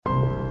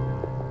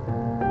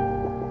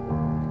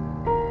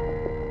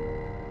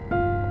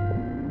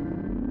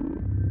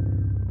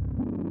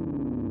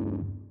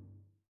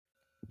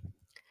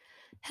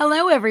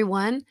Hello,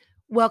 everyone.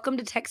 Welcome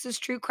to Texas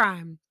True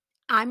Crime.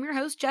 I'm your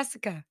host,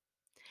 Jessica.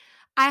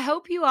 I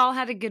hope you all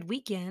had a good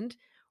weekend.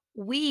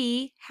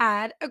 We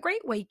had a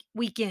great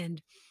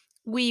weekend.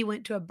 We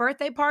went to a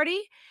birthday party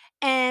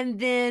and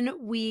then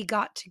we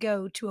got to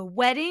go to a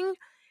wedding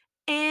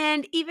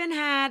and even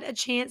had a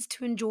chance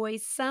to enjoy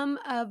some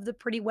of the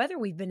pretty weather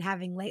we've been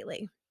having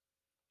lately.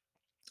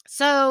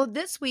 So,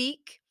 this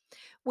week,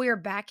 we're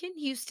back in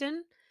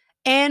Houston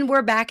and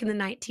we're back in the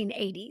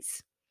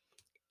 1980s.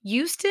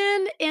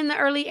 Houston in the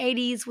early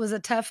 80s was a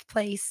tough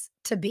place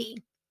to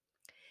be.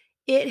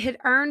 It had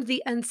earned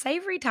the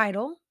unsavory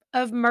title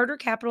of murder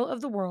capital of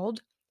the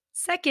world,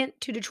 second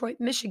to Detroit,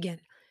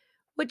 Michigan,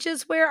 which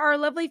is where our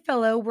lovely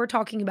fellow we're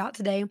talking about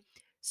today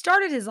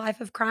started his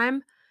life of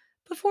crime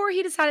before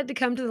he decided to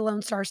come to the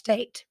Lone Star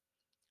State.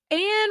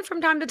 And from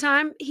time to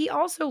time, he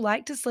also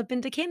liked to slip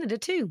into Canada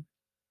too.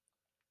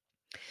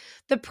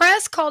 The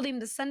press called him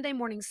the Sunday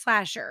morning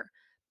slasher,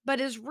 but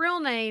his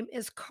real name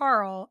is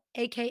Carl,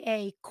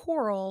 aka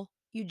Coral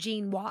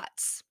Eugene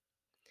Watts.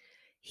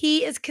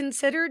 He is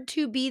considered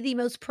to be the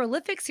most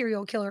prolific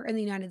serial killer in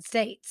the United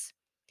States.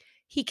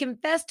 He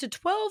confessed to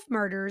 12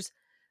 murders,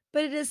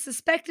 but it is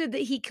suspected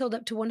that he killed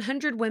up to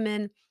 100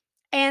 women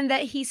and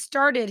that he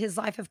started his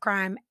life of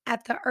crime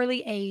at the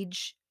early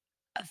age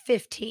of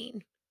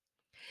 15.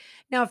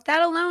 Now, if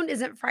that alone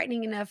isn't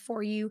frightening enough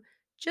for you,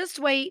 just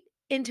wait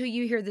until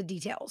you hear the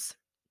details.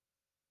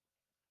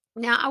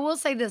 Now, I will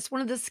say this,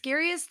 one of the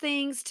scariest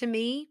things to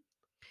me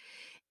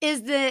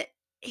is that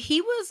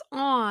he was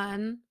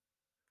on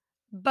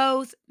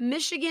both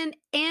Michigan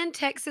and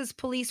Texas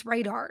police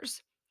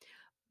radars,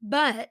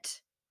 but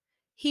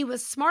he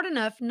was smart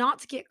enough not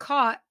to get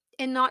caught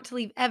and not to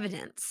leave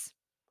evidence.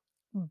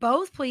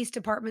 Both police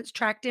departments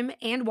tracked him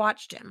and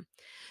watched him.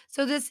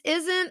 So this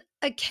isn't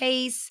a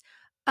case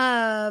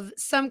of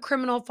some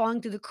criminal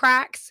falling through the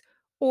cracks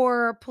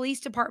or police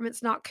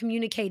departments not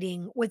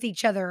communicating with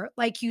each other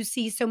like you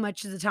see so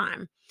much of the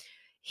time.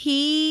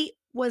 He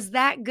was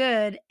that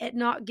good at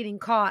not getting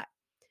caught,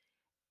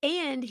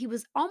 and he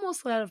was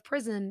almost let out of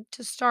prison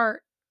to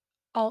start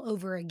all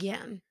over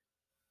again.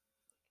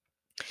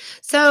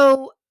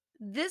 So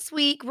this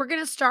week, we're going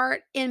to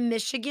start in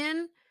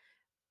Michigan.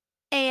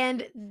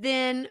 And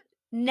then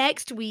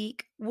next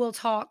week, we'll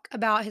talk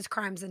about his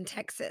crimes in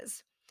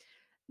Texas.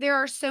 There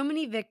are so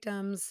many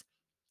victims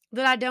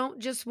that I don't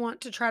just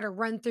want to try to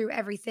run through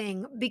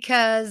everything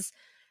because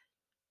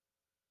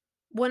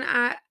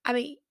I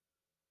mean,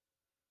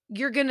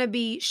 you're going to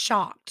be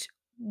shocked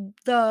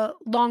the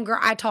longer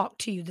I talk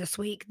to you this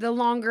week, the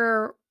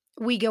longer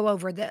we go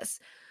over this,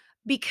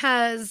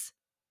 because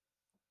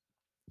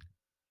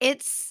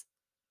it's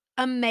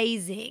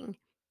amazing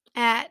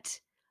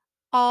at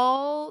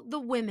all the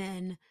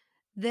women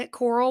that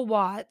Coral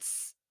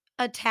Watts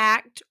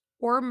attacked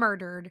or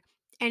murdered,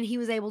 and he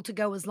was able to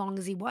go as long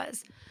as he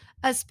was,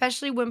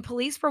 especially when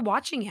police were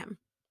watching him.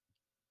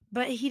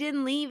 But he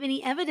didn't leave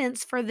any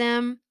evidence for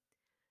them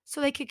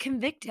so they could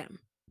convict him.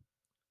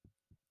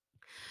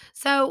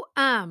 So,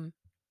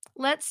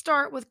 let's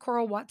start with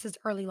Coral Watts's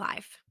early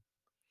life.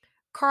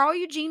 Carl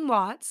Eugene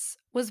Watts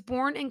was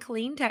born in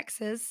Killeen,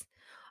 Texas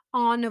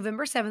on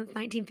November 7th,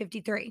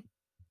 1953.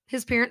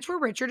 His parents were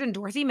Richard and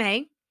Dorothy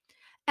May,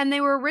 and they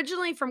were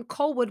originally from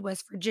Colwood,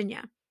 West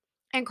Virginia.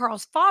 And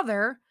Carl's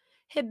father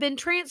had been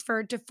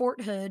transferred to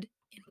Fort Hood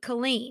in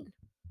Killeen.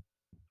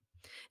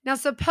 Now,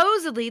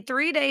 supposedly,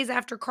 3 days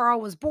after Carl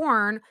was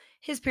born,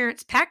 his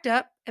parents packed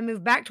up and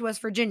moved back to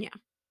West Virginia.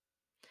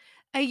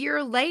 A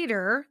year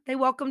later, they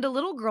welcomed a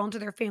little girl into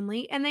their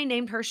family and they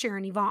named her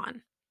Sharon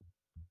Yvonne.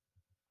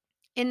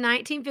 In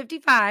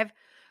 1955,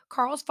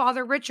 Carl's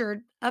father,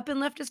 Richard, up and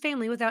left his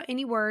family without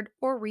any word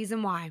or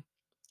reason why,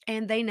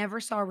 and they never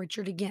saw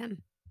Richard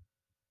again.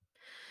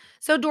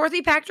 So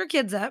Dorothy packed her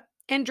kids up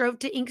and drove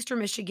to Inkster,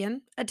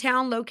 Michigan, a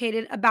town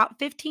located about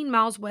 15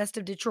 miles west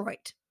of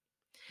Detroit.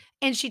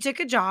 And she took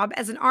a job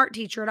as an art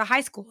teacher at a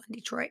high school in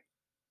Detroit.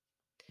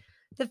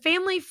 The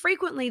family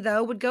frequently,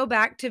 though, would go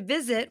back to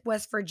visit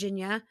West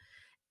Virginia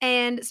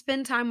and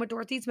spend time with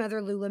Dorothy's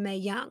mother, Lula Mae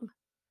Young.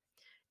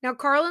 Now,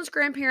 Carlin's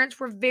grandparents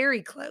were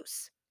very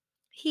close.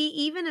 He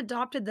even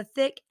adopted the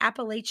thick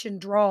Appalachian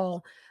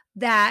drawl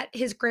that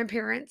his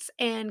grandparents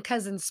and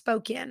cousins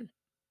spoke in.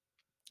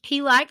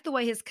 He liked the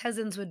way his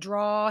cousins would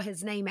draw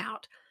his name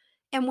out.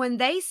 And when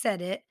they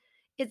said it,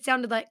 it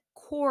sounded like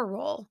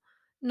Coral,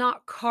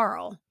 not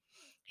Carl.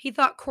 He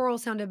thought Coral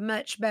sounded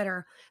much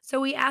better.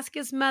 So he asked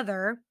his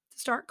mother to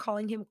start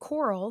calling him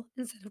Coral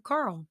instead of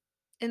Carl.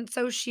 And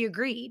so she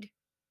agreed.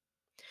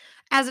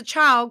 As a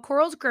child,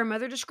 Coral's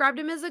grandmother described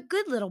him as a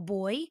good little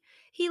boy.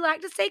 He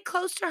liked to stay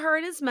close to her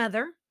and his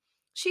mother.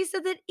 She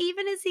said that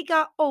even as he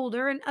got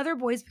older and other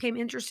boys became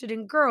interested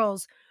in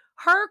girls,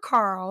 her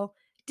Carl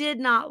did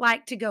not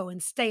like to go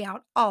and stay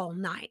out all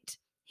night.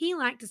 He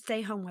liked to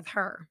stay home with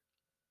her.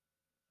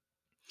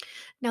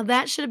 Now,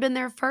 that should have been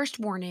their first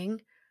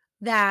warning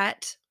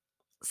that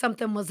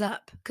something was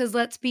up. Because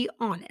let's be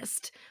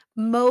honest,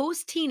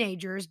 most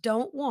teenagers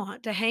don't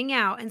want to hang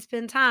out and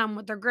spend time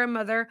with their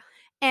grandmother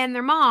and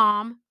their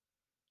mom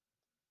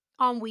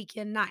on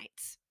weekend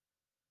nights.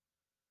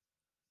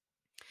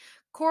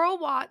 Coral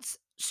Watts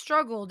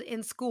struggled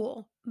in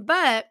school,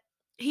 but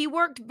he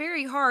worked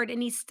very hard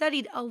and he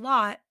studied a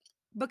lot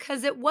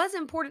because it was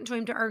important to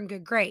him to earn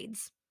good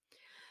grades.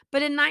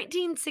 But in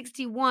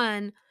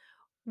 1961,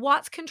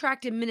 Watts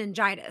contracted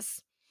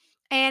meningitis.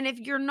 And if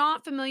you're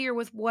not familiar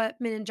with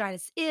what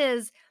meningitis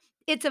is,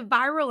 it's a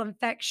viral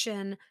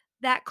infection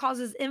that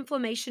causes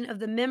inflammation of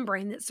the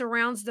membrane that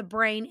surrounds the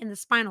brain and the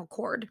spinal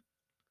cord.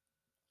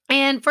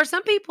 And for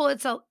some people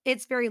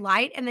it's very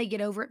light and they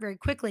get over it very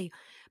quickly.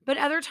 But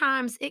other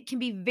times it can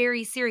be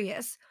very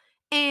serious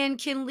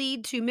and can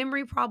lead to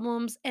memory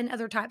problems and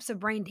other types of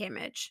brain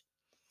damage.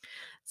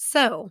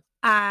 So,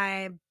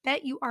 I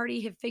bet you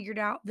already have figured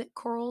out that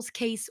Coral's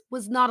case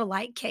was not a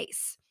light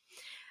case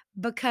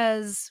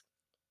because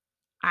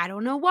I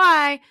don't know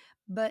why,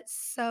 but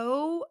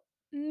so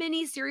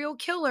many serial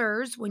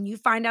killers, when you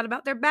find out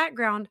about their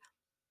background,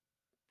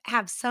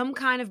 have some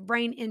kind of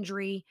brain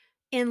injury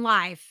in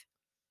life.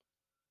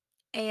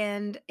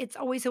 And it's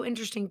always so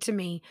interesting to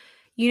me.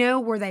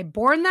 Were they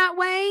born that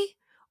way?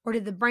 Or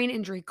did the brain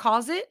injury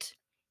cause it?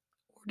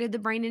 Or did the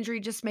brain injury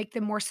just make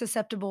them more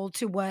susceptible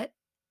to what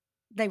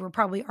they were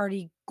probably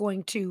already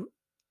going to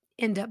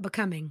end up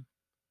becoming?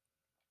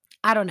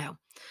 I don't know.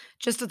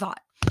 Just a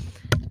thought.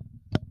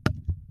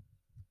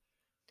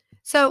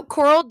 So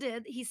Coral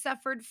did. He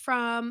suffered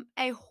from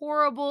a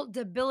horrible,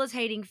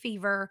 debilitating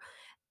fever,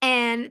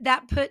 and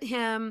that put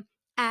him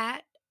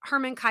at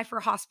Herman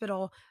Kiefer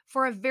Hospital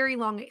for a very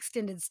long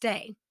extended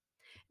stay.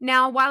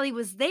 Now, while he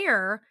was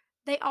there,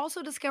 they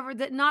also discovered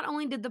that not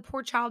only did the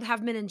poor child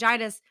have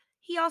meningitis,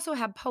 he also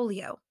had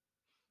polio.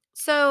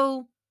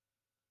 So,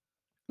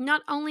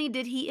 not only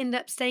did he end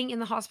up staying in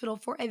the hospital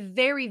for a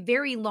very,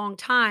 very long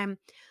time,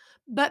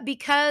 but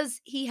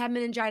because he had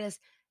meningitis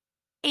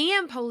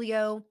and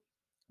polio,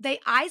 they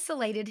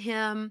isolated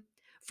him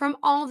from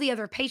all the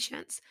other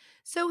patients.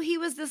 So he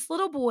was this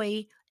little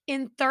boy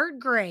in third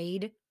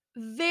grade,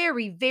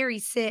 very, very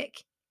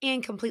sick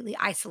and completely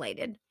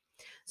isolated.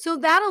 So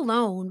that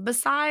alone,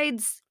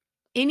 besides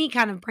any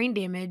kind of brain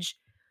damage,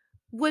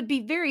 would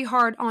be very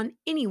hard on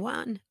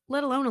anyone,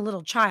 let alone a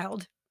little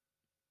child.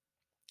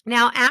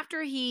 Now,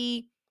 after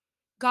he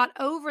got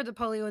over the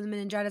polio and the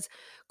meningitis,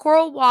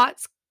 Coral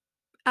Watts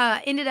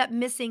ended up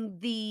missing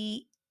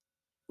the.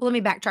 Well, let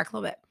me backtrack a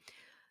little bit.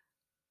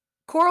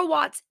 Coral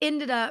Watts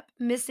ended up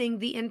missing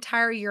the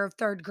entire year of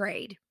third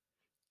grade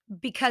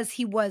because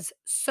he was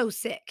so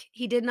sick.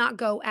 He did not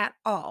go at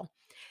all.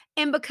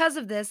 And because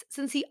of this,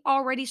 since he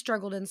already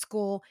struggled in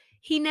school,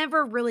 he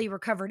never really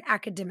recovered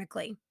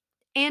academically.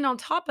 And on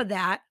top of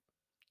that,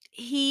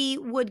 he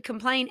would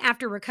complain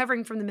after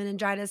recovering from the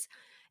meningitis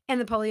and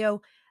the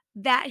polio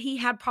that he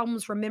had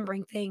problems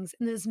remembering things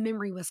and his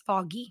memory was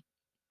foggy.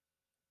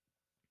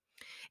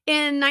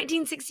 In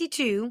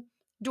 1962,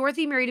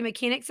 Dorothy married a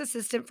mechanics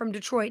assistant from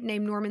Detroit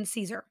named Norman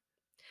Caesar.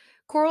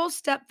 Coral's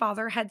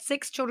stepfather had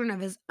 6 children of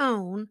his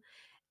own,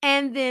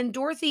 and then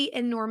Dorothy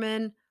and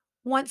Norman,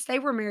 once they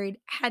were married,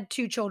 had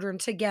 2 children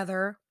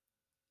together.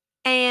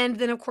 And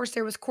then, of course,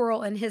 there was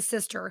Coral and his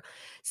sister.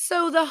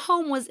 So the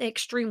home was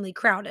extremely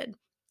crowded.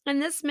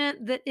 And this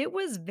meant that it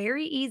was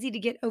very easy to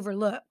get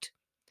overlooked.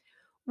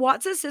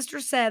 Watts' sister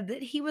said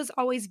that he was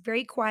always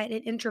very quiet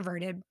and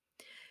introverted.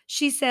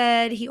 She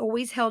said he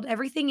always held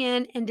everything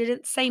in and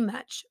didn't say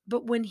much,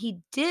 but when he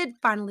did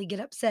finally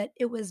get upset,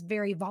 it was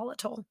very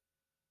volatile.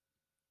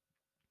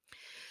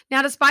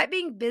 Now, despite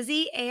being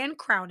busy and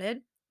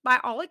crowded, by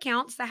all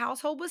accounts, the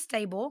household was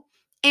stable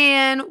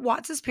and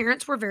Watts's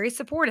parents were very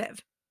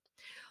supportive.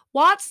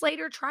 Watts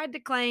later tried to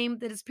claim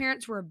that his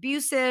parents were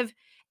abusive,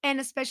 and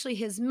especially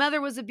his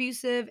mother was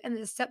abusive, and that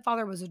his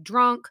stepfather was a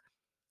drunk.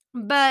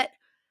 But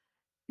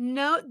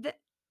no,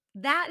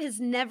 that has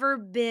never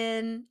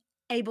been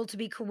able to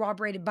be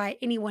corroborated by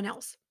anyone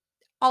else.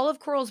 All of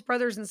Coral's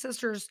brothers and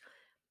sisters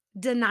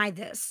deny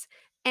this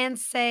and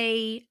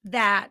say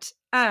that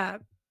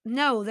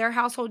no, their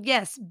household,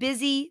 yes,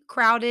 busy,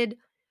 crowded,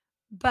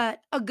 but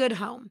a good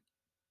home.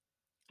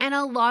 And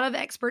a lot of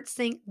experts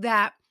think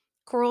that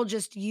Coral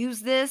just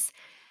used this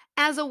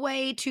as a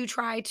way to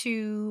try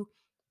to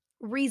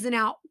reason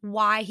out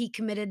why he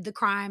committed the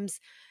crimes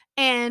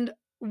and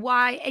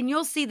why, and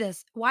you'll see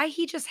this, why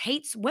he just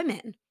hates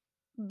women.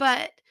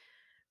 But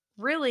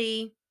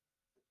really,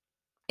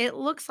 it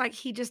looks like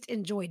he just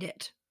enjoyed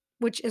it,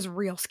 which is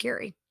real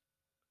scary.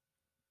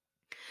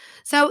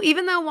 So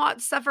even though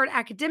Watts suffered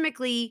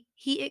academically,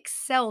 he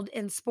excelled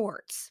in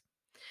sports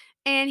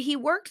and he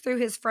worked through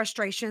his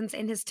frustrations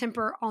and his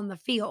temper on the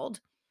field.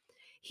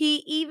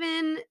 He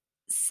even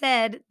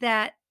said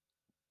that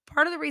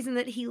part of the reason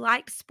that he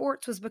liked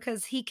sports was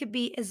because he could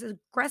be as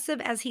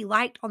aggressive as he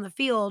liked on the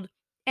field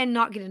and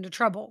not get into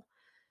trouble.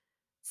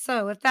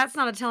 So, if that's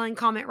not a telling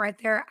comment right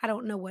there, I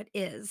don't know what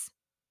is.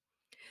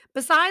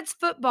 Besides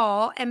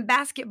football and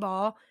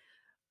basketball,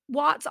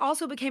 Watts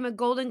also became a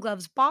Golden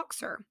Gloves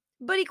boxer,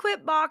 but he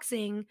quit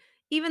boxing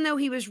even though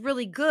he was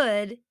really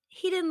good.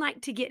 He didn't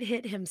like to get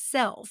hit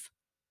himself.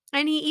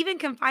 And he even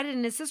confided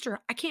in his sister,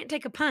 I can't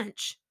take a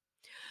punch,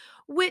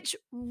 which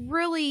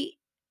really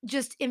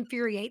just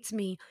infuriates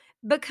me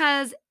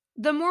because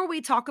the more we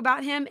talk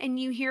about him and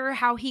you hear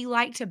how he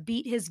liked to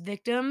beat his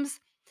victims,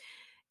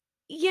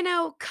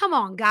 come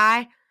on,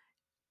 guy.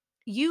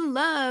 You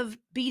love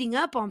beating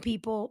up on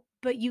people,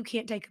 but you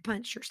can't take a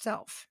punch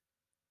yourself.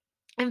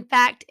 In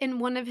fact, in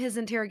one of his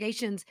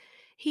interrogations,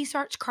 he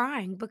starts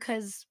crying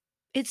because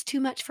it's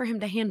too much for him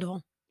to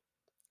handle.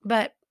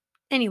 But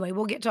anyway,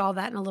 we'll get to all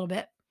that in a little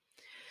bit.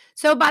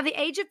 So by the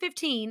age of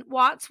 15,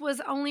 Watts was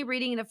only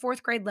reading at a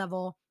fourth grade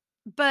level,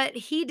 but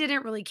he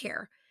didn't really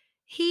care.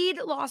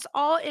 He'd lost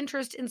all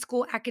interest in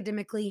school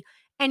academically,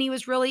 and he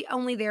was really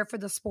only there for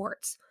the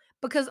sports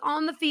because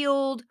on the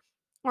field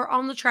or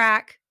on the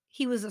track,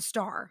 he was a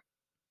star.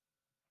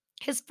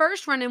 His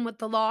first run in with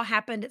the law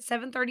happened at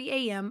 7:30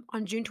 a.m.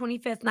 on June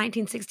 25th,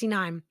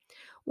 1969,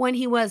 when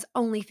he was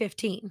only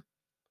 15.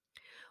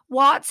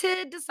 Watts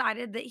had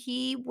decided that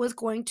he was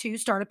going to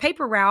start a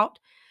paper route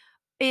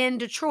in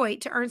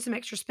Detroit to earn some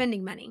extra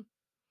spending money.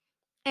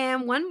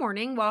 And one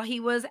morning, while he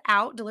was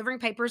out delivering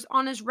papers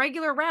on his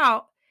regular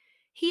route,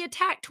 he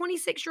attacked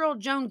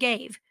 26-year-old Joan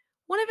Gave,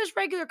 one of his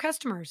regular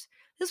customers.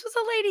 This was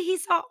a lady he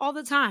saw all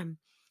the time.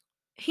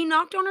 He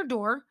knocked on her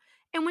door,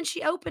 and when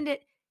she opened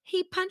it,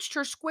 he punched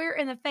her square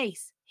in the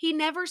face. He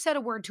never said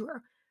a word to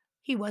her.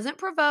 He wasn't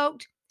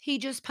provoked. He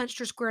just punched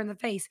her square in the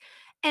face.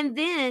 And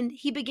then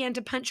he began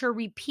to punch her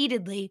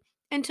repeatedly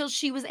until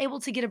she was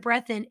able to get a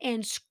breath in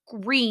and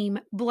scream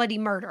bloody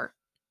murder.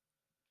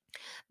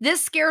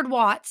 This scared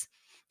Watts,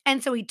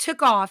 and so he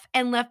took off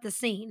and left the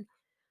scene.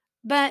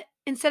 But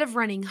instead of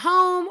running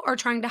home or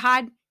trying to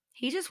hide,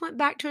 he just went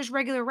back to his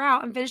regular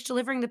route and finished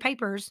delivering the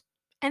papers.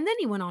 And then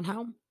he went on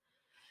home.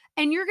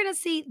 And you're going to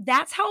see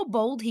that's how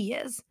bold he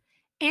is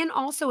and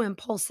also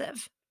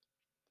impulsive.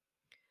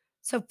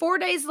 So 4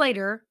 days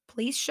later,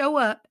 police show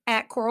up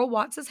at Coral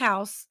Watts's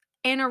house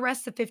and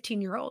arrest the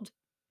 15-year-old.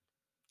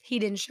 He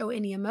didn't show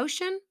any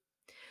emotion.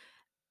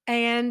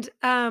 And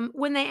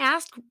when they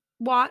asked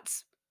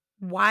Watts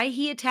why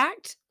he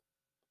attacked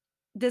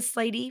this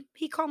lady,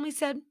 he calmly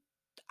said,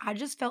 I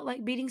just felt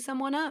like beating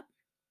someone up.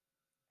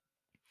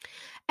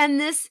 And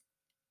this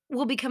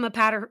will become a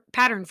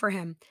pattern for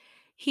him.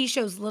 He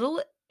shows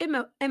little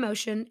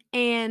emotion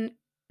and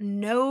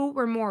no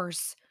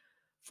remorse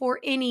for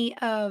any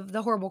of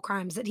the horrible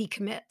crimes that he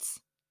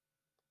commits.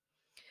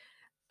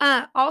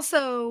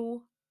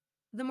 Also,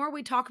 the more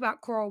we talk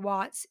about Coral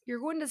Watts, you're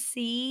going to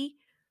see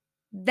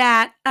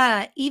that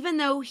even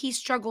though he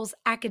struggles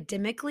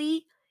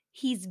academically,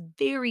 he's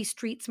very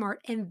street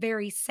smart and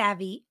very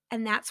savvy,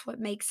 and that's what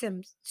makes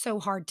him so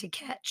hard to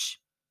catch.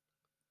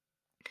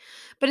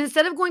 But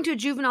instead of going to a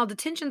juvenile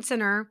detention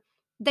center,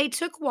 they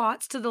took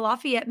Watts to the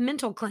Lafayette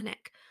Mental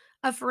Clinic,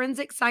 a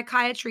forensic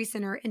psychiatry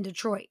center in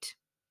Detroit.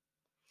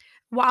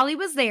 While he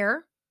was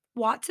there,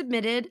 Watts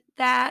admitted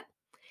that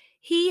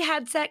he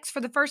had sex for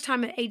the first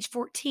time at age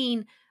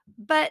 14,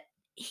 but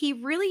he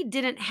really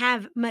didn't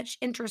have much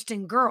interest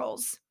in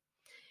girls.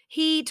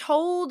 He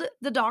told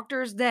the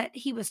doctors that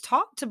he was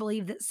taught to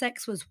believe that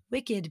sex was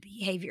wicked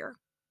behavior.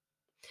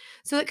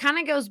 So it kind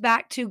of goes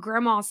back to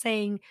grandma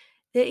saying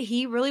that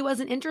he really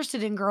wasn't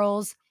interested in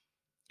girls.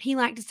 He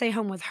liked to stay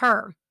home with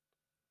her.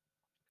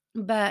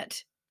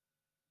 But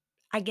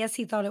I guess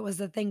he thought it was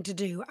the thing to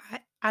do.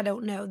 I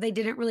don't know. They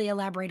didn't really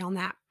elaborate on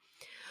that.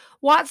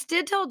 Watts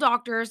did tell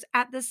doctors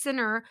at the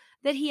center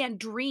that he had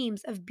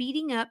dreams of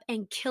beating up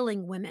and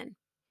killing women.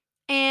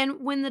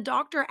 And when the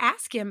doctor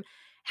asked him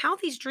how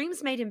these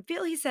dreams made him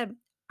feel, he said,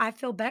 I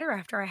feel better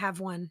after I have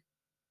one.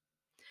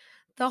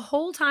 The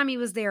whole time he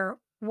was there,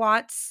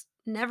 Watts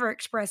never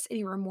expressed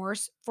any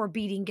remorse for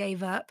beating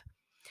Gave up.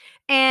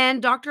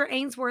 And Dr.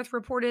 Ainsworth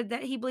reported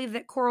that he believed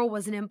that Coral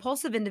was an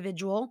impulsive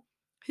individual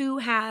who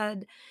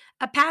had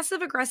a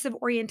passive aggressive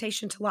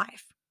orientation to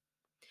life.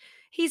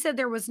 He said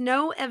there was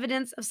no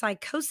evidence of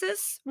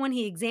psychosis when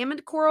he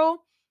examined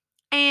Coral,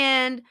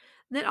 and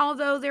that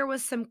although there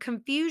was some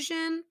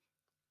confusion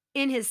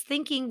in his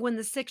thinking when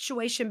the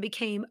situation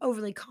became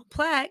overly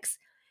complex,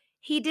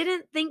 he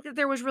didn't think that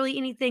there was really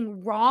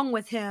anything wrong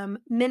with him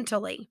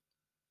mentally.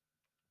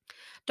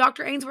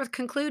 Dr. Ainsworth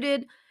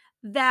concluded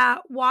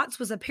that Watts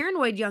was a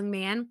paranoid young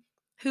man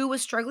who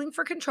was struggling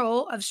for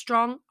control of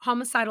strong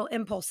homicidal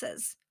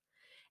impulses,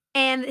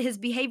 and that his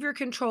behavior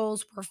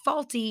controls were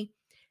faulty,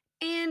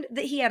 and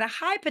that he had a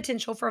high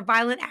potential for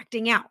violent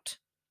acting out,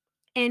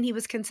 and he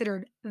was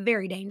considered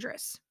very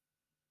dangerous.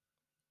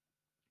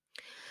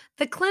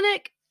 The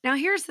clinic, now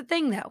here's the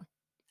thing though.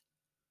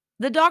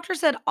 The doctor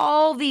said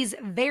all these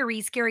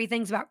very scary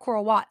things about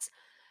Coral Watts,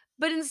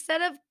 but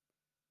instead of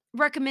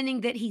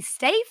recommending that he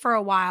stay for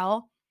a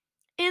while,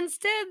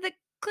 instead the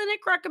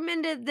clinic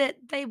recommended that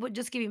they would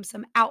just give him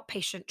some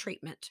outpatient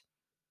treatment,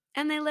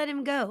 and they let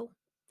him go.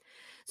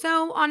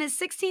 So on his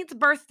 16th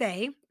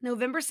birthday,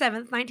 November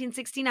 7th,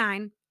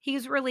 1969, he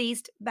was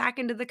released back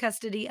into the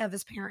custody of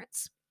his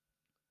parents.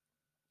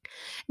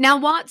 Now,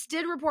 Watts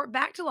did report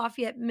back to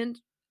Lafayette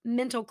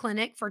Mental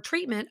Clinic for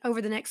treatment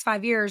over the next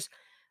 5 years,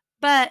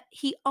 but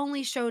he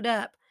only showed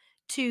up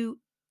to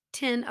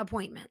 10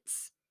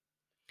 appointments.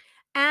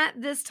 At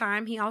this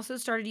time, he also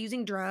started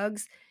using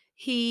drugs.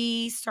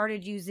 He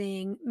started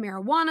using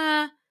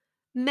marijuana,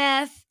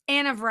 meth,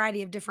 and a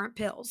variety of different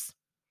pills.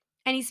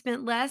 And he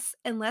spent less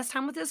and less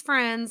time with his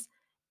friends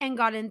and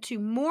got into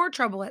more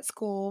trouble at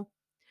school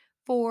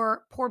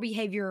for poor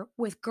behavior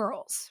with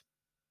girls.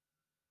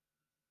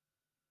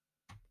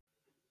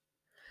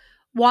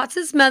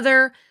 Watts's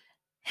mother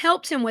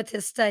helped him with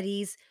his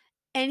studies,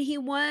 and he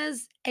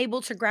was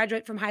able to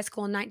graduate from high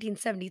school in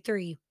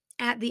 1973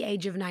 at the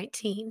age of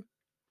 19.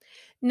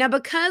 Now,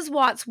 because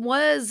Watts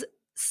was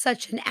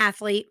such an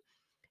athlete,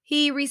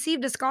 he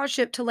received a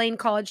scholarship to Lane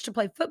College to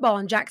play football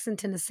in Jackson,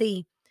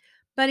 Tennessee,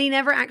 but he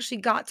never actually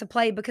got to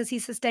play because he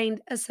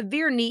sustained a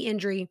severe knee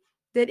injury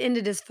that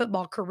ended his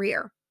football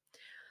career.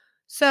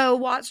 So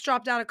Watts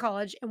dropped out of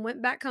college and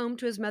went back home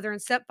to his mother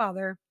and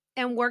stepfather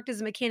and worked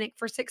as a mechanic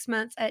for 6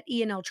 months at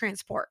E&L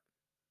Transport.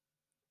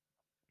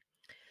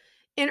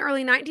 In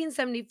early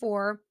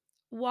 1974,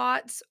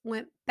 Watts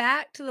went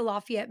back to the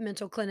Lafayette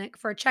Mental Clinic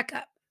for a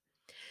checkup.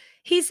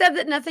 He said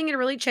that nothing had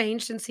really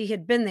changed since he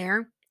had been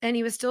there, and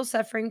he was still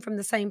suffering from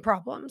the same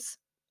problems.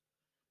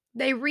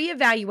 They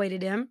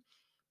reevaluated him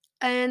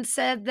and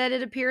said that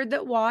it appeared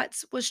that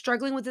Watts was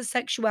struggling with his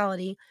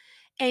sexuality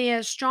and he had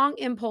a strong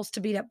impulse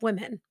to beat up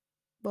women.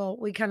 Well,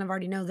 we kind of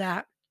already know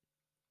that.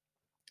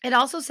 It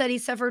also said he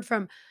suffered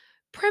from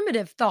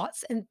primitive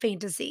thoughts and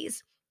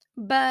fantasies,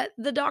 but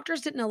the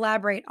doctors didn't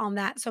elaborate on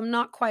that, so I'm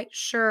not quite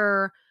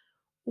sure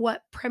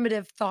what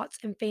primitive thoughts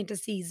and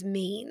fantasies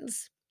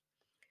means.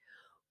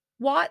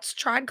 Watts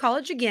tried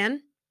college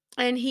again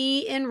and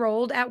he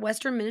enrolled at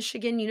Western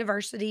Michigan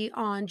University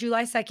on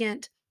July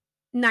 2nd,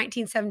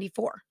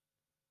 1974.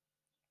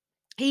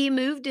 He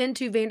moved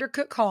into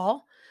Vandercook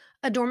Hall,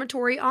 a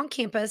dormitory on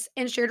campus,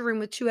 and shared a room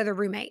with two other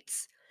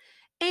roommates.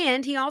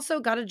 And he also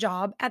got a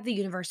job at the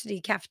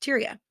university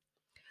cafeteria.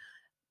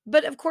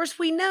 But of course,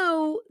 we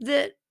know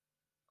that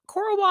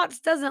Coral Watts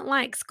doesn't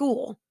like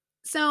school.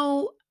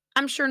 So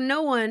I'm sure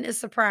no one is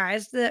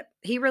surprised that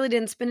he really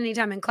didn't spend any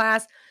time in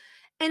class.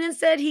 And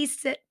instead, he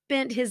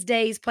spent his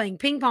days playing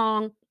ping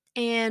pong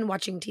and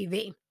watching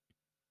TV.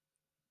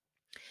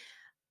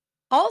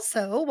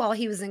 Also, while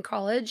he was in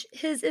college,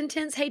 his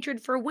intense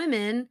hatred for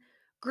women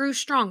grew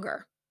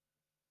stronger.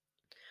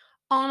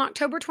 On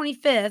October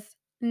 25th,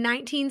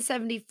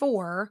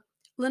 1974,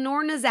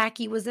 Lenore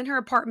Nazaki was in her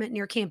apartment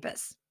near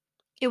campus.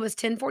 It was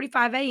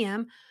 10:45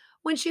 a.m.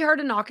 when she heard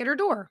a knock at her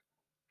door.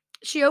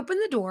 She opened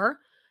the door,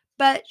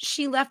 but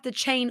she left the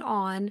chain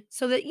on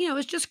so that, it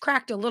was just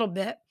cracked a little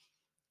bit.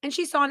 And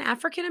she saw an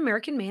African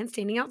American man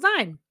standing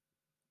outside.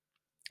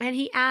 And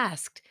he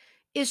asked,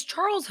 "Is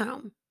Charles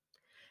home?"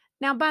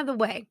 Now, by the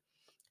way,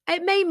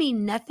 it may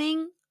mean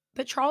nothing,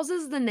 but Charles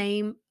is the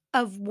name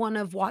of one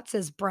of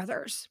Watts's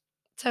brothers.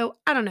 So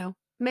I don't know.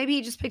 Maybe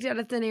he just picked it out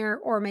of thin air,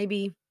 or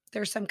maybe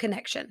there's some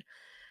connection.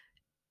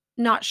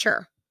 Not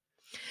sure.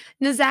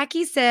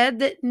 Nazaki said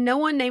that no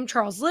one named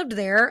Charles lived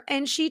there,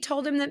 and she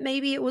told him that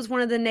maybe it was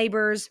one of the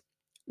neighbors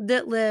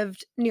that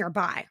lived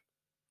nearby.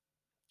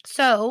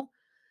 So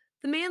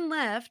the man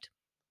left,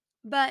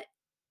 but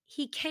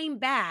he came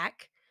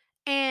back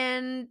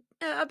and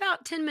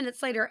about 10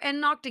 minutes later and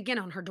knocked again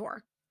on her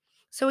door.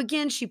 So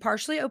again, she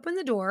partially opened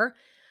the door,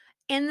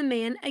 and the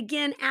man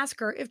again asked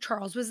her if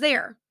Charles was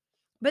there.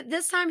 But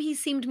this time he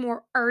seemed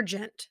more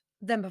urgent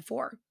than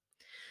before.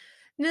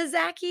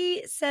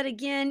 Nazaki said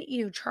again,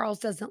 Charles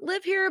doesn't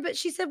live here, but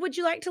she said, "Would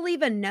you like to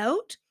leave a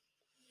note?"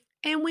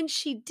 And when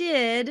she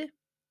did,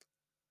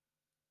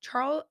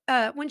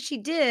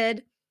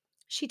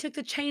 she took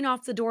the chain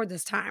off the door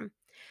this time,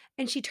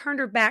 and she turned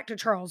her back to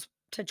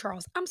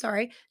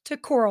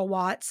Coral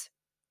Watts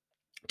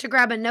to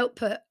grab a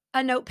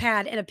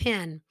notepad and a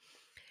pen.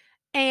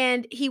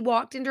 And he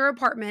walked into her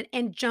apartment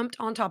and jumped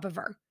on top of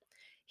her.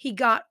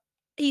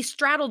 He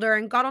straddled her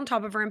and got on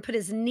top of her and put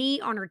his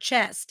knee on her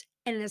chest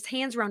and his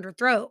hands around her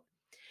throat.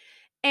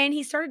 And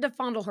he started to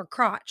fondle her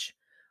crotch.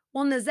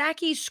 Well,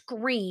 Nazaki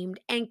screamed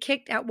and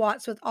kicked at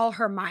Watts with all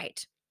her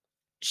might.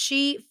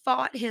 She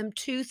fought him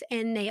tooth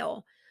and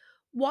nail.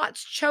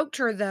 Watts choked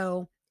her,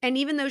 though, and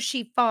even though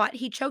she fought,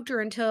 he choked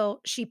her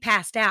until she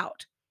passed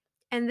out.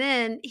 And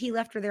then he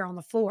left her there on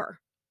the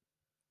floor.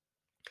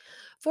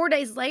 4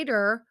 days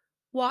later,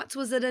 Watts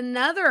was at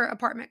another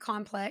apartment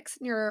complex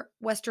near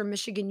Western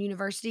Michigan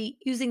University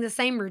using the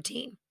same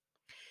routine.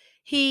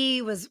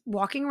 He was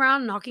walking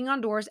around, knocking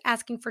on doors,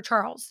 asking for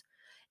Charles.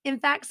 In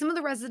fact, some of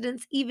the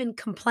residents even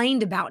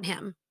complained about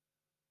him.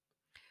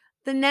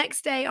 The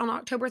next day, on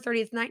October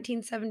 30th,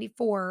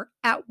 1974,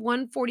 at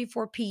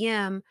 1:44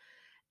 p.m.,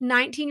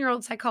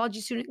 19-year-old psychology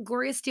student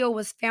Gloria Steele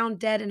was found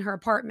dead in her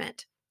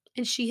apartment,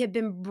 and she had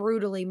been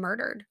brutally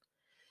murdered.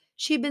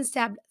 She had been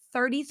stabbed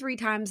 33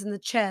 times in the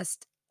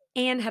chest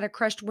and had a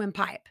crushed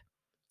windpipe.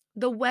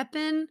 The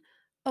weapon,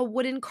 a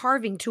wooden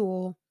carving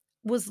tool,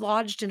 was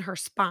lodged in her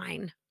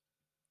spine.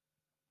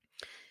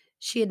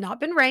 She had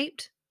not been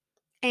raped,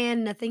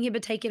 and nothing had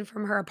been taken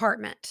from her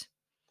apartment.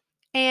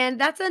 And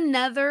that's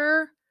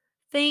another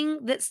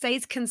thing that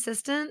stays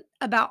consistent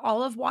about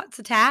all of Watts'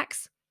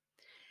 attacks.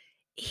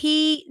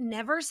 He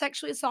never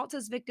sexually assaults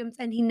his victims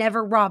and he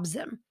never robs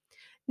them.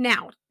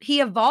 Now,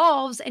 he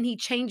evolves and he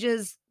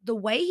changes the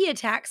way he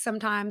attacks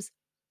sometimes,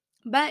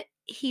 but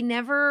he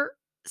never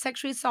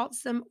sexually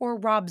assaults them or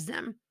robs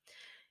them.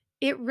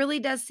 It really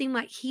does seem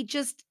like he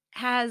just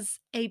has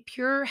a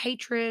pure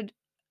hatred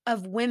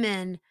of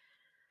women,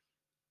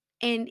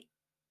 and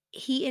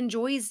he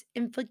enjoys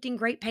inflicting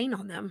great pain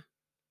on them.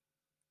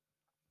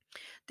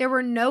 There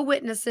were no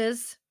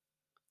witnesses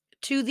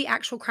to the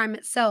actual crime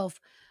itself,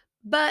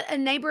 but a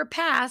neighbor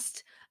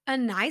passed a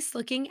nice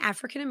looking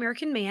African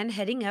American man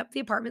heading up the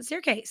apartment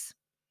staircase.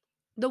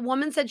 The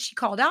woman said she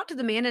called out to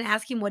the man and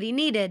asked him what he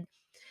needed.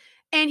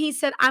 And he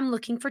said, "I'm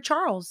looking for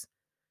Charles."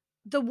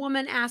 The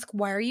woman asked,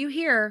 "Why are you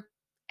here?"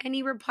 And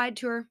he replied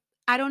to her,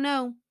 "I don't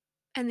know."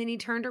 And then he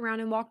turned around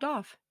and walked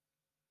off.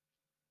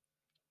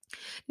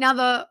 Now,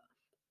 the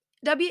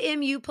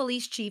WMU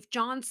police chief,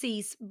 John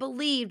Cease,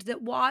 believed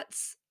that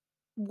Watts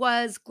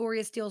was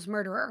Gloria Steele's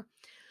murderer,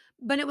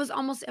 but it was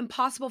almost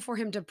impossible for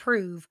him to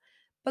prove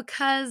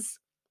because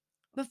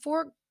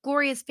before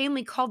Gloria's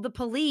family called the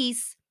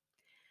police,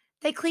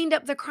 they cleaned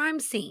up the crime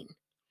scene.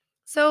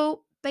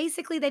 So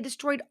basically, they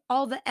destroyed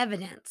all the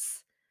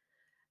evidence.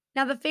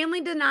 Now, the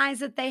family denies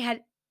that they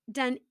had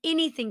done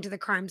anything to the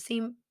crime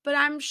scene, but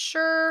I'm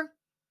sure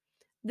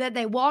that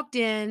they walked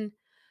in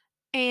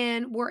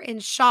and were in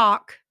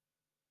shock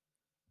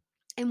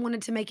and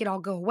wanted to make it all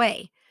go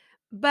away.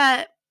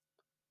 But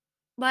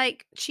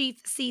like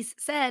Chief Cease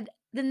said,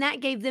 then that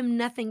gave them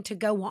nothing to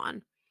go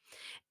on.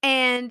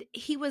 And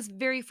he was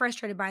very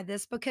frustrated by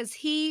this because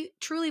he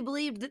truly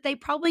believed that they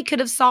probably could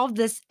have solved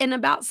this in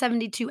about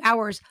 72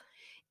 hours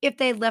if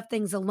they left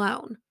things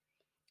alone.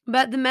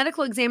 But the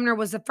medical examiner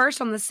was the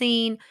first on the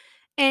scene,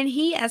 and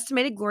he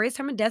estimated Gloria's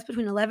time of death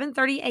between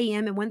 11:30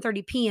 a.m. and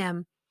 1:30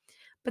 p.m.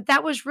 But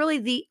that was really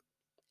the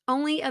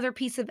only other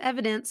piece of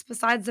evidence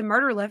besides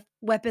the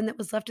weapon that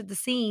was left at the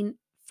scene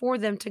for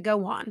them to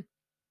go on.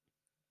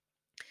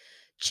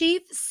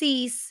 Chief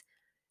Cease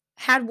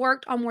had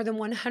worked on more than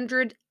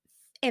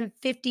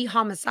 150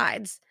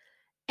 homicides,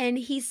 and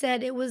he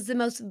said it was the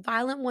most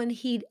violent one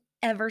he'd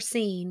ever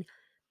seen.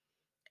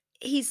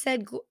 He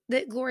said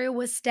that Gloria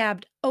was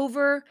stabbed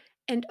over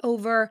and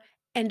over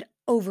and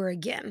over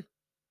again.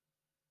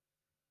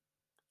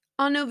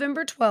 On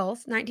November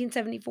 12th,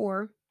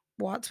 1974,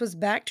 Watts was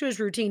back to his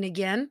routine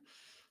again.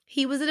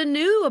 He was at a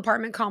new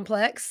apartment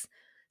complex,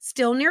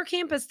 still near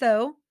campus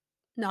though,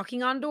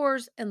 knocking on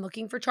doors and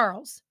looking for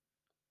Charles.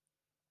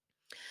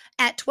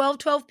 At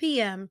 12:12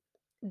 p.m.,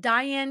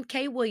 Diane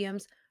K.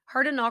 Williams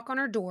heard a knock on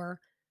her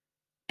door,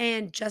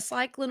 and just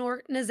like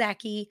Lenore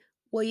Nazaki,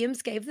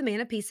 Williams gave the man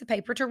a piece of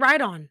paper to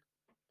write on.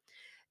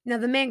 Now,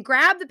 the man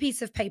grabbed the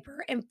piece of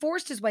paper and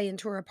forced his way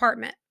into her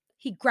apartment.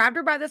 He grabbed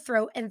her by the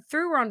throat and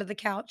threw her onto the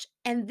couch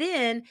and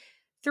then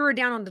threw her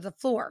down onto the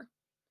floor.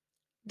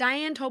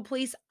 Diane told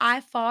police,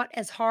 "I fought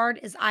as hard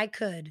as I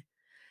could."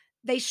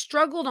 They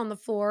struggled on the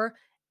floor,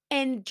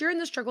 and during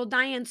the struggle,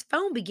 Diane's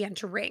phone began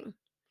to ring.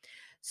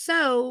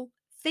 So,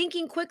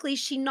 thinking quickly,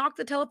 she knocked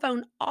the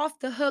telephone off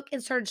the hook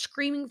and started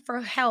screaming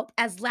for help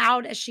as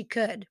loud as she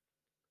could.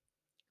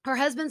 Her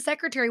husband's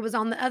secretary was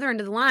on the other end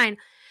of the line,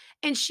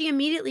 and she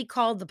immediately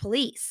called the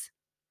police.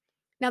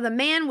 Now, the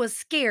man was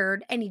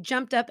scared and he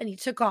jumped up and he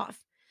took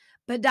off.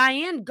 But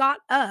Diane got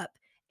up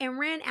and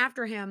ran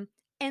after him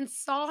and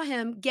saw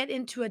him get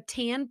into a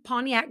tan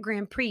Pontiac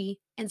Grand Prix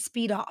and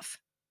speed off.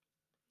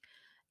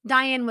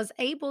 Diane was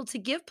able to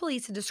give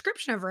police a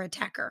description of her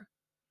attacker.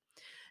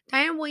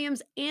 Diane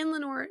Williams and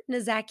Lenore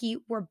Nazaki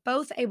were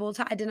both able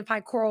to identify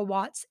Coral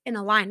Watts in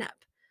a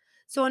lineup.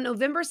 So on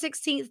November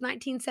 16th,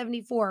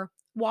 1974,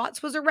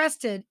 Watts was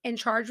arrested and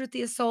charged with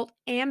the assault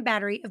and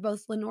battery of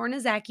both Lenore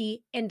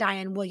Nazaki and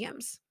Diane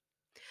Williams.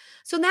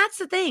 So that's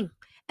the thing.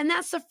 And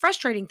that's the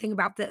frustrating thing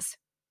about this.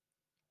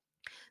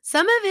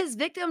 Some of his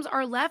victims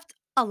are left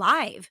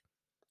alive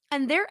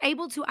and they're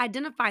able to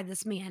identify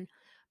this man,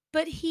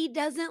 but he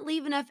doesn't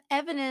leave enough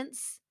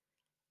evidence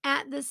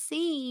at the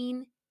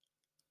scene.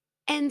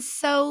 And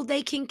so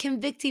they can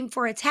convict him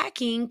for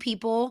attacking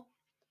people,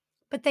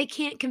 but they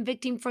can't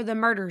convict him for the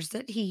murders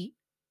that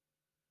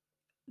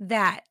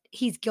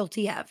he's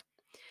guilty of.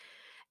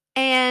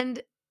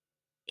 And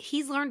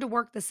he's learned to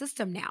work the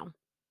system now.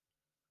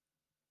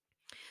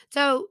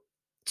 So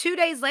 2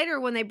 days later,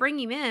 when they bring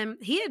him in,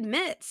 he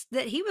admits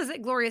that he was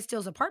at Gloria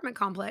Steele's apartment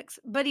complex,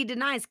 but he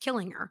denies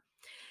killing her.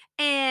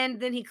 And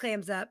then he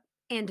clams up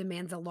and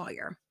demands a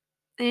lawyer.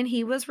 And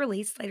he was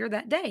released later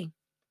that day.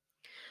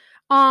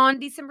 On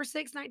December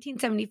 6,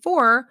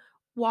 1974,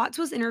 Watts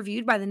was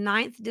interviewed by the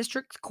Ninth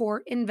District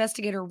Court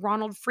investigator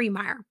Ronald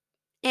Freemeyer.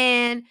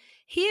 And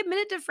he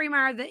admitted to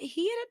Freemeyer that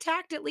he had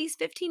attacked at least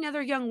 15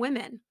 other young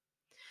women.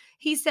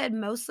 He said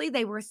mostly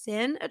they were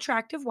thin,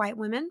 attractive white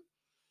women.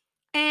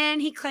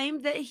 And he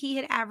claimed that he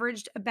had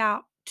averaged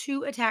about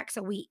 2 attacks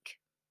a week.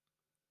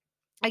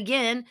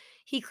 Again,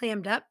 he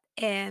clammed up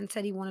and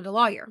said he wanted a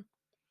lawyer.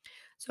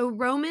 So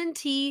Roman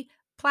T.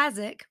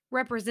 Plazik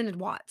represented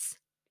Watts.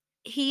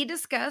 He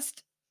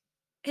discussed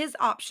his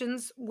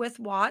options with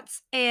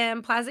Watts,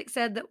 and Plazik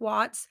said that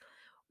Watts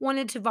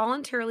wanted to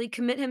voluntarily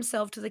commit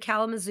himself to the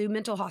Kalamazoo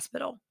Mental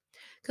Hospital.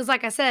 Because,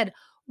 like I said,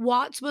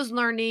 Watts was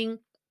learning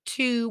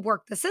to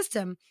work the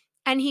system,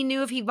 And he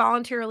knew if he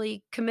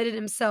voluntarily committed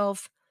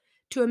himself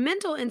to a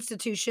mental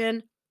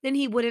institution, then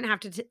he wouldn't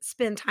have to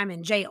spend time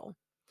in jail.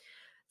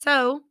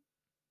 So,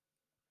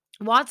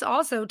 Watts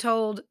also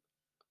told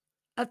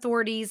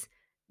authorities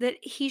that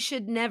he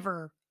should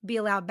never be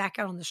allowed back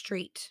out on the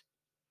street.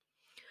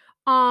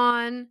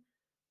 On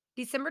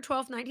December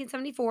 12th,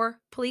 1974,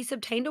 police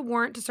obtained a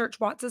warrant to search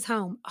Watts's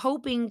home,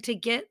 hoping to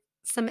get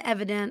some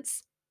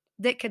evidence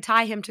that could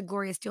tie him to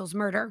Gloria Steele's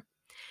murder.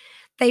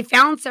 They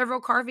found several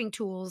carving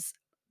tools,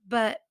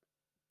 but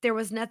there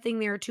was nothing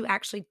there to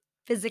actually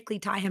physically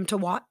tie him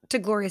to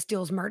Gloria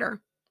Steele's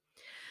murder.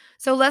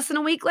 So less than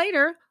a week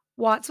later,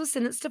 Watts was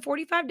sentenced to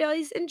 45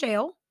 days in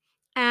jail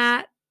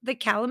at the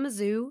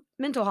Kalamazoo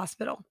Mental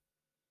Hospital.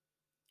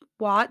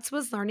 Watts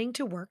was learning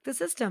to work the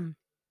system.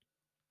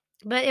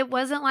 But it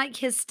wasn't like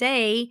his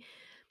stay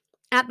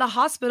at the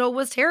hospital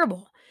was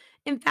terrible.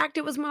 In fact,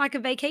 it was more like a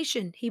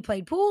vacation. He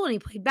played pool and he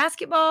played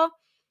basketball,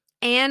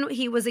 and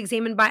he was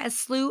examined by a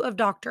slew of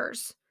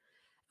doctors.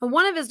 And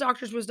one of his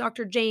doctors was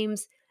Dr.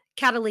 James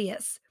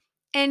Catalius.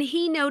 And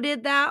he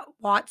noted that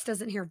Watts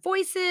doesn't hear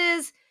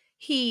voices,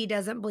 he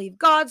doesn't believe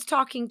God's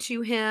talking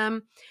to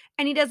him,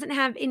 and he doesn't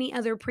have any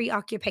other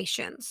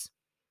preoccupations.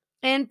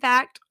 In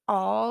fact,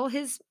 all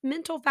his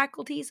mental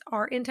faculties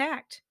are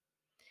intact.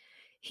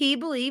 He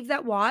believed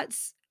that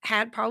Watts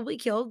had probably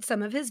killed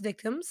some of his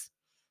victims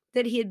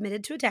that he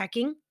admitted to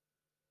attacking.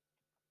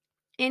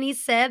 And he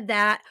said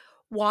that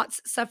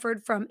Watts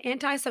suffered from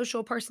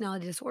antisocial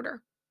personality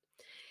disorder.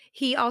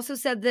 He also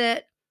said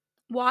that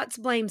Watts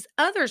blames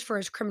others for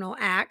his criminal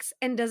acts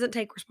and doesn't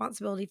take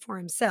responsibility for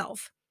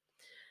himself.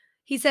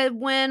 He said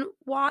when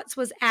Watts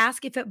was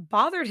asked if it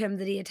bothered him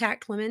that he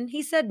attacked women,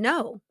 he said,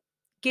 "No,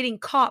 getting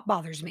caught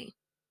bothers me."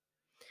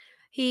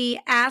 He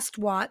asked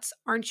Watts,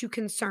 "Aren't you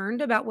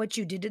concerned about what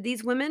you did to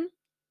these women?"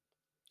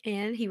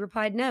 And he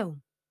replied,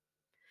 "No."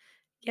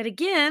 Yet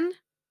again,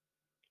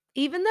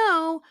 even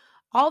though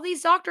all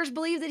these doctors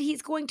believe that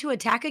he's going to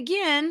attack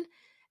again,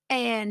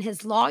 and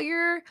his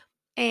lawyer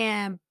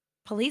and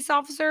police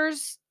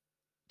officers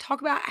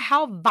talk about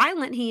how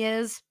violent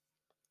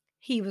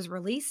he was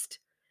released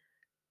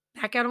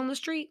back out on the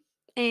street,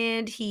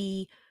 and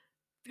he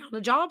found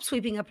a job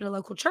sweeping up in a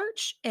local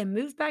church and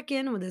moved back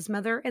in with his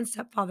mother and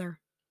stepfather.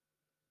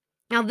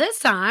 Now, this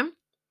time,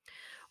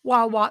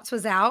 while Watts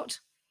was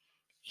out,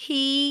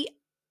 he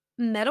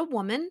met a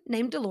woman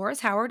named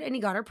Dolores Howard and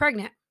he got her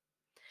pregnant.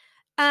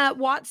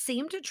 Watts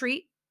seemed to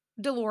treat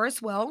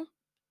Dolores well,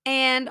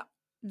 and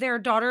their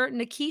daughter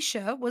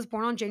Nikisha was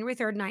born on January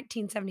 3rd,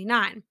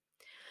 1979.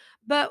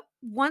 But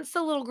once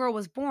the little girl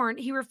was born,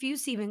 he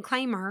refused to even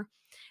claim her,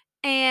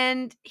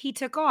 and he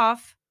took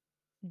off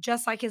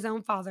just like his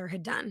own father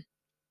had done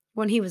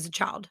when he was a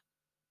child.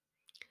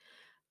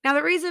 Now,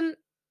 the reason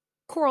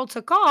Coral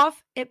took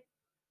off, it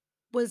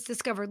was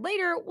discovered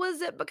later,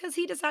 was that because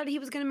he decided he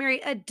was going to marry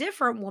a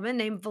different woman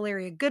named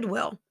Valeria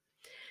Goodwill.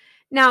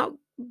 Now,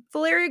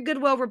 Valeria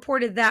Goodwill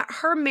reported that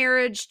her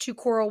marriage to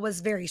Coral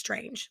was very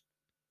strange.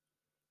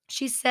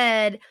 She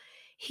said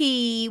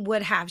he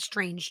would have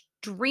strange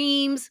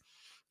dreams,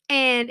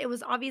 and it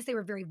was obvious they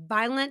were very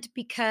violent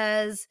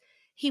because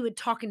he would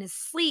talk in his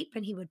sleep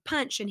and he would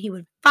punch and he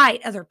would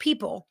fight other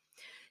people.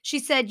 She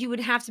said you would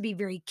have to be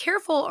very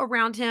careful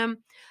around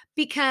him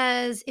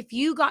because if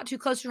you got too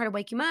close to try to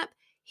wake him up,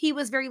 he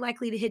was very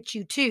likely to hit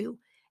you too.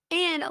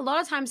 And a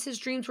lot of times his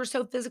dreams were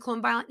so physical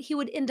and violent, he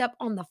would end up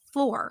on the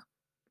floor.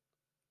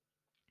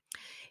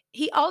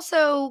 He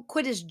also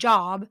quit his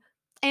job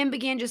and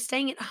began just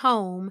staying at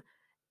home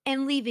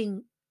and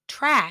leaving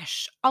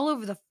trash all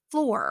over the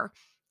floor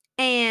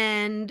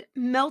and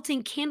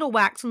melting candle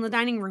wax on the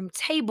dining room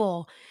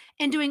table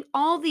and doing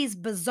all these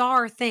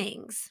bizarre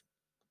things.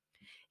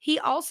 He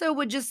also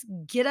would just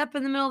get up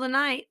in the middle of the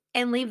night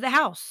and leave the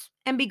house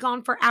and be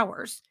gone for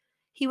hours.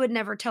 He would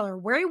never tell her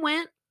where he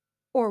went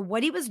or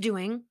what he was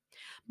doing,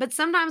 but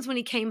sometimes when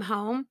he came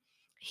home,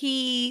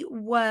 his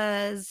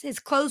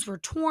clothes were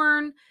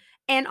torn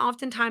and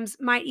oftentimes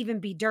might even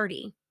be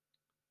dirty.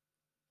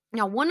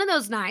 Now, one of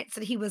those nights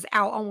that he was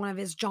out on one of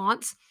his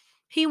jaunts,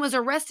 he was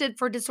arrested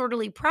for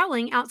disorderly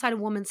prowling outside a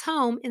woman's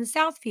home in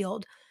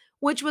Southfield,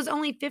 which was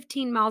only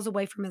 15 miles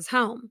away from his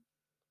home.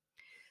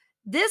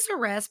 This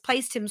arrest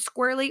placed him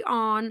squarely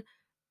on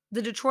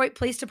the Detroit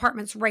Police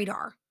Department's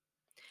radar.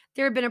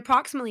 There had been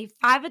approximately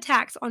 5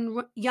 attacks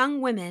on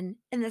young women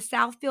in the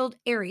Southfield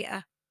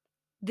area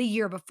the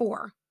year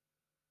before.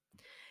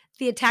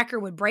 The attacker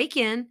would break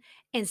in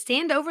and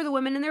stand over the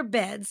women in their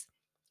beds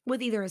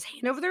with either his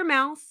hand over their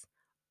mouth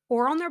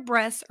or on their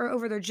breasts or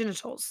over their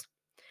genitals.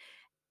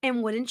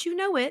 And wouldn't you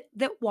know it,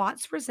 that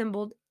Watts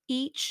resembled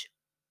each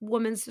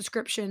woman's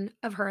description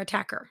of her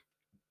attacker.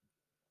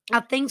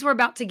 Now, things were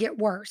about to get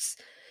worse.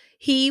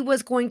 He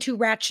was going to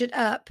ratchet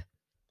up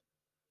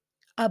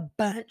a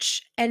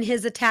bunch, and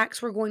his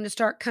attacks were going to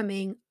start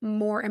coming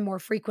more and more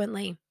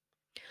frequently.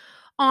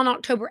 On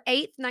October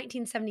 8th,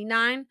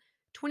 1979,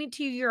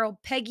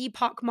 22-year-old Peggy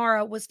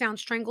Pockmara was found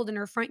strangled in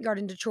her front yard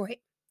in Detroit.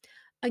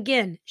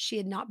 Again, she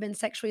had not been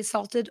sexually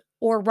assaulted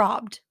or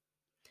robbed.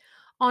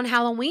 On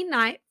Halloween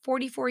night,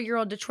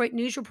 44-year-old Detroit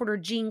news reporter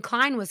Jean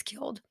Klein was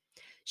killed.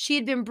 She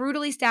had been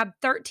brutally stabbed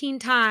 13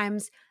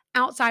 times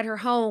outside her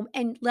home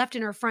and left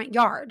in her front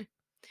yard.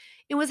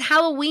 It was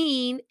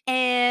Halloween,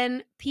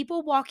 and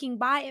people walking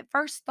by at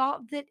first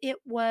thought that it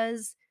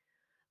was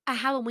a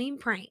Halloween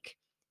prank.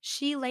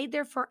 She laid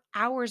there for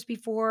hours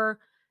before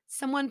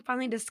someone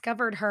finally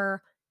discovered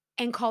her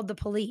and called the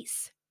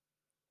police.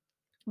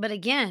 But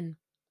again,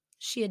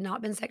 she had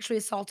not been sexually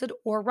assaulted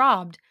or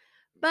robbed.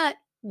 But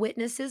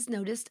witnesses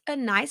noticed a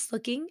nice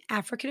looking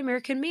African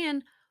American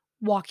man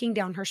walking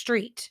down her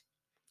street.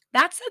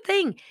 That's the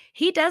thing.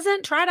 He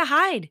doesn't try to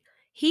hide,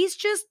 he's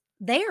just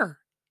there,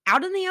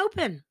 out in the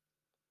open.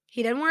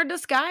 He doesn't wear a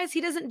disguise,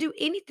 he doesn't do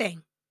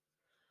anything.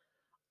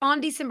 On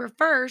December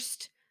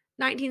 1st,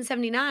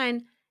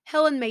 1979,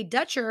 Helen Mae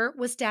Dutcher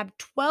was stabbed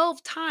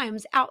 12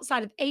 times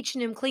outside of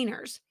H&M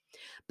Cleaners.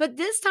 But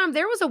this time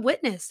there was a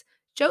witness.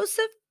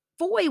 Joseph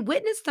Foy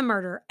witnessed the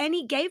murder, and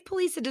he gave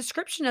police a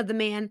description of the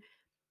man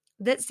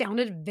that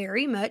sounded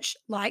very much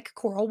like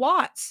Coral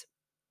Watts.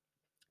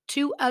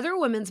 Two other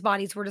women's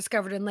bodies were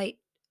discovered in late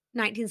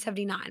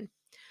 1979.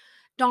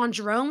 Dawn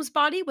Jerome's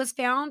body was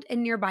found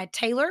in nearby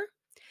Taylor,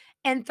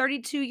 and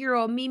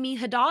 32-year-old Mimi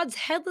Haddad's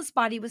headless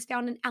body was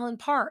found in Allen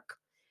Park.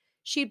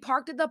 She had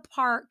parked at the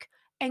park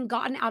and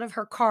gotten out of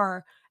her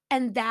car,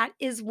 and that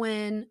is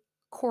when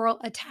Coral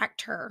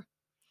attacked her.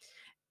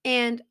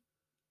 And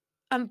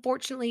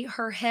unfortunately,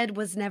 her head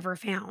was never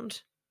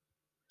found.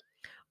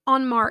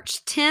 On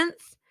March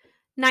 10th,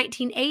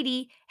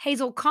 1980,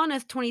 Hazel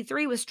Conniff,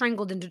 23, was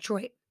strangled in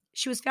Detroit.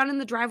 She was found in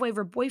the driveway of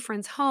her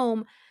boyfriend's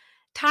home,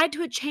 tied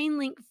to a chain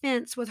link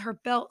fence with her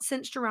belt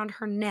cinched around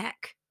her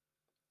neck.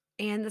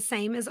 And the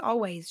same as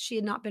always, she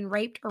had not been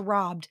raped or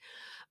robbed.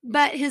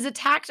 But his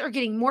attacks are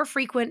getting more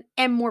frequent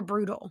and more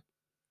brutal.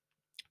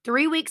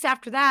 3 weeks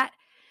after that,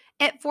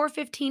 at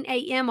 4:15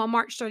 a.m. on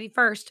March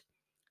 31st,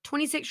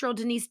 26-year-old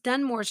Denise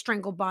Dunmore's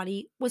strangled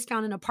body was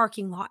found in a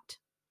parking lot.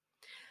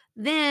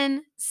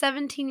 Then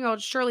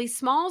 17-year-old Shirley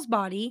Small's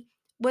body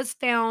was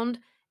found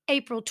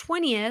April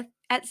 20th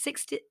at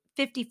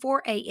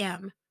 6:54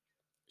 a.m.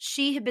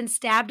 She had been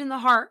stabbed in the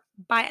heart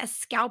by a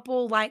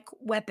scalpel-like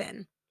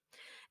weapon,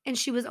 and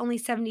she was only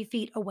 70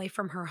 feet away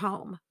from her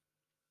home.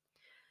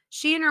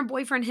 She and her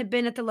boyfriend had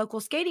been at the local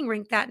skating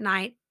rink that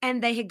night,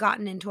 and they had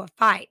gotten into a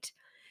fight.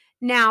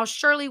 Now,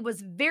 Shirley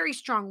was very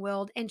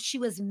strong-willed, and she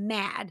was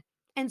mad,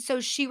 and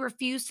so she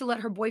refused to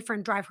let her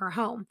boyfriend drive her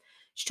home.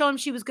 She told him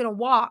she was going to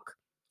walk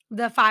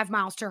the 5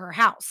 miles to her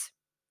house.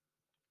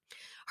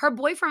 Her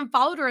boyfriend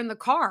followed her in the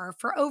car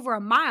for over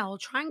a mile,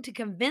 trying to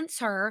convince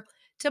her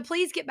to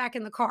please get back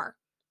in the car.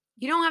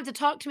 You don't have to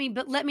talk to me,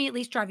 but let me at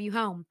least drive you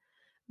home.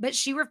 But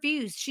she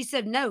refused. She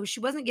said no,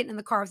 she wasn't getting in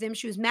the car with him.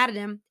 She was mad at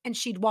him, and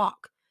she'd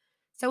walk.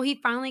 So he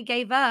finally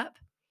gave up,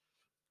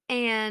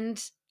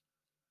 and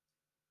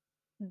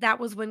that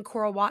was when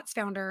Coral Watts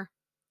found her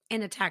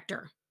and attacked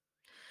her.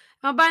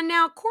 Now, by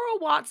now, Coral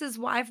Watts'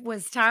 wife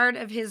was tired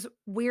of his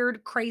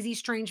weird, crazy,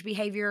 strange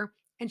behavior,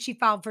 and she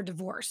filed for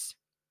divorce.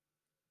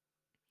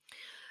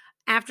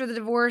 After the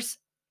divorce,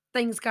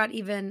 things got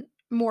even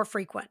more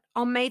frequent.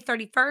 On May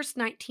 31st,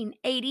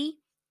 1980,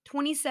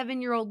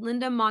 27-year-old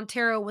Linda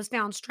Montero was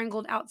found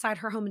strangled outside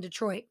her home in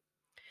Detroit.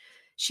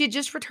 She had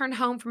just returned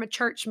home from a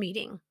church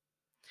meeting.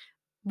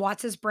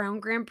 Watts' brown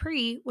Grand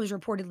Prix was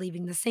reported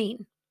leaving the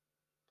scene.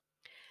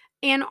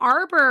 Ann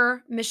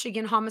Arbor,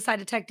 Michigan homicide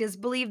detectives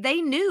believed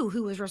they knew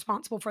who was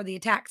responsible for the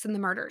attacks and the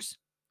murders.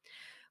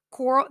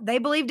 They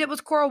believed it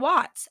was Coral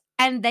Watts,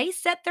 and they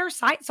set their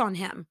sights on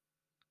him.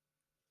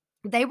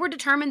 They were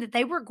determined that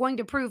they were going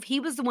to prove he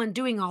was the one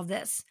doing all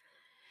this.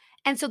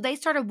 And so they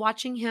started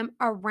watching him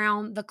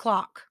around the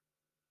clock.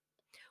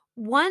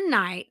 One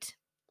night,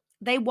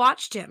 they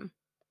watched him.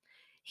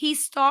 He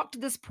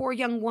stalked this poor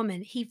young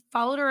woman. He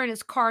followed her in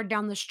his car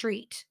down the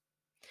street.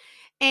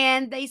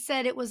 And they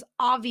said it was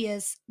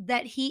obvious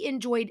that he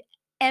enjoyed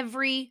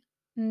every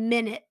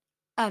minute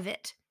of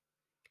it.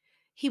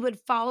 He would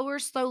follow her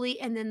slowly,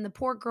 and then the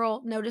poor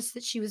girl noticed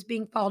that she was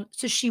being followed.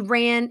 So she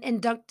ran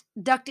and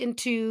ducked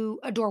into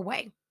a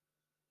doorway.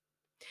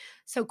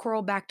 So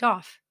Coral backed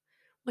off.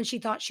 When she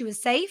thought she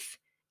was safe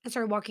and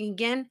started walking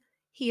again,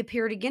 he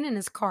appeared again in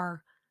his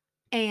car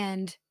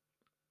and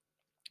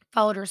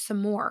followed her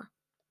some more.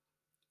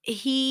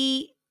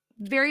 He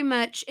very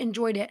much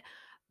enjoyed it.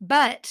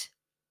 But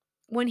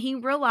when he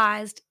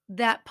realized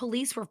that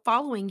police were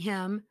following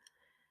him,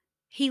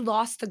 he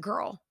lost the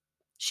girl.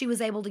 She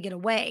was able to get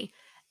away.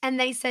 And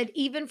they said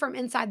even from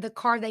inside the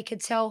car, they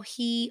could tell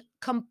he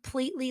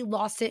completely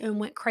lost it and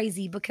went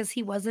crazy because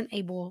he wasn't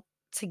able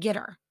to get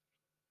her.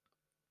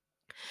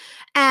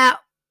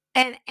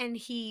 And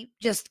he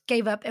just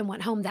gave up and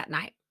went home that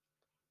night.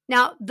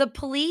 Now, the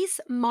police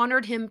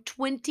monitored him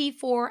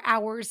 24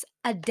 hours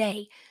a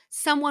day.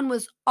 Someone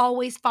was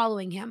always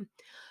following him.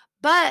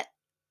 But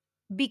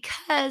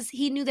because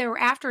he knew they were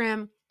after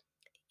him,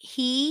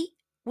 he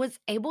was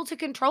able to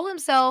control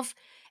himself.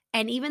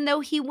 And even though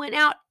he went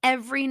out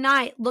every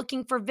night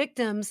looking for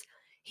victims,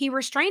 he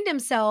restrained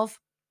himself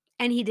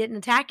and he didn't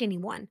attack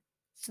anyone.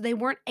 So they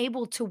weren't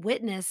able to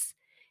witness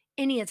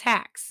any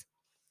attacks.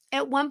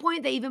 At one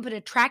point, they even put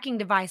a tracking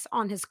device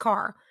on his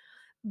car,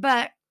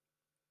 but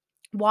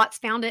Watts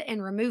found it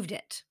and removed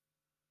it.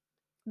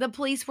 The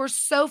police were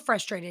so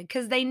frustrated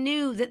because they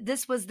knew that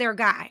this was their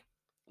guy,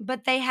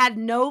 but they had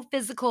no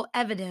physical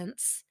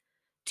evidence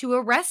to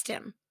arrest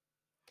him.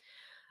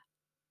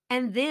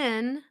 And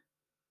then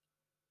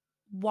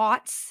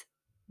Watts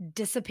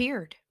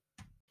disappeared.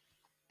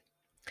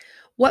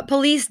 What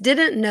police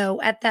didn't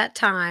know at that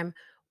time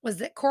was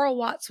that Coral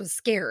Watts was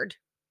scared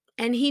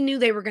and he knew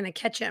they were going to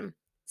catch him.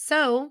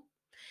 So,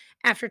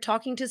 after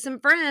talking to some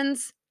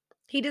friends,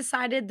 he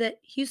decided that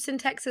Houston,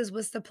 Texas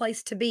was the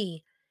place to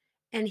be,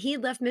 and he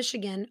left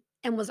Michigan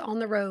and was on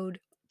the road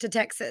to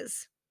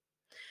Texas.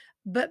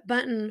 But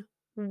Bunton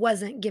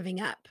wasn't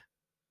giving up.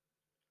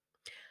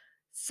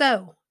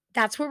 So,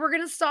 that's where we're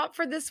going to stop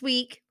for this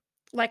week.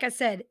 Like I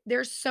said,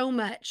 there's so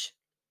much.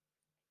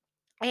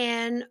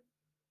 And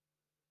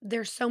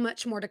there's so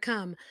much more to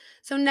come.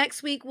 So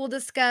next week we'll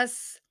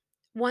discuss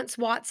once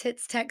Watts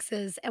hits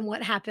Texas and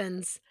what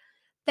happens.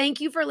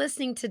 Thank you for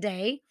listening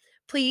today.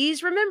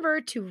 Please remember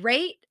to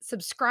rate,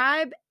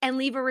 subscribe, and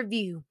leave a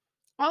review.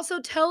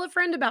 Also, tell a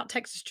friend about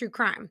Texas True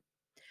Crime.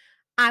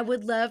 I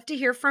would love to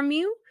hear from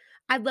you.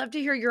 I'd love to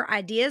hear your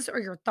ideas or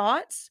your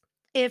thoughts.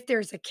 If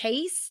there's a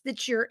case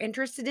that you're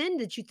interested in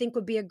that you think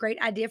would be a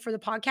great idea for the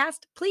podcast,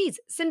 please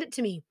send it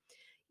to me.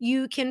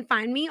 You can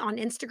find me on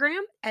Instagram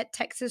at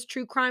Texas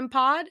True Crime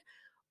Pod,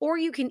 or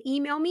you can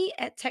email me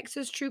at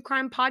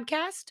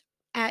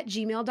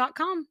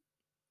texastruecrimepodcast@gmail.com.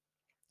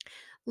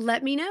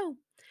 Let me know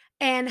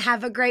and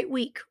have a great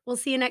week. We'll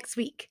see you next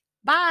week.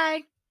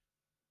 Bye.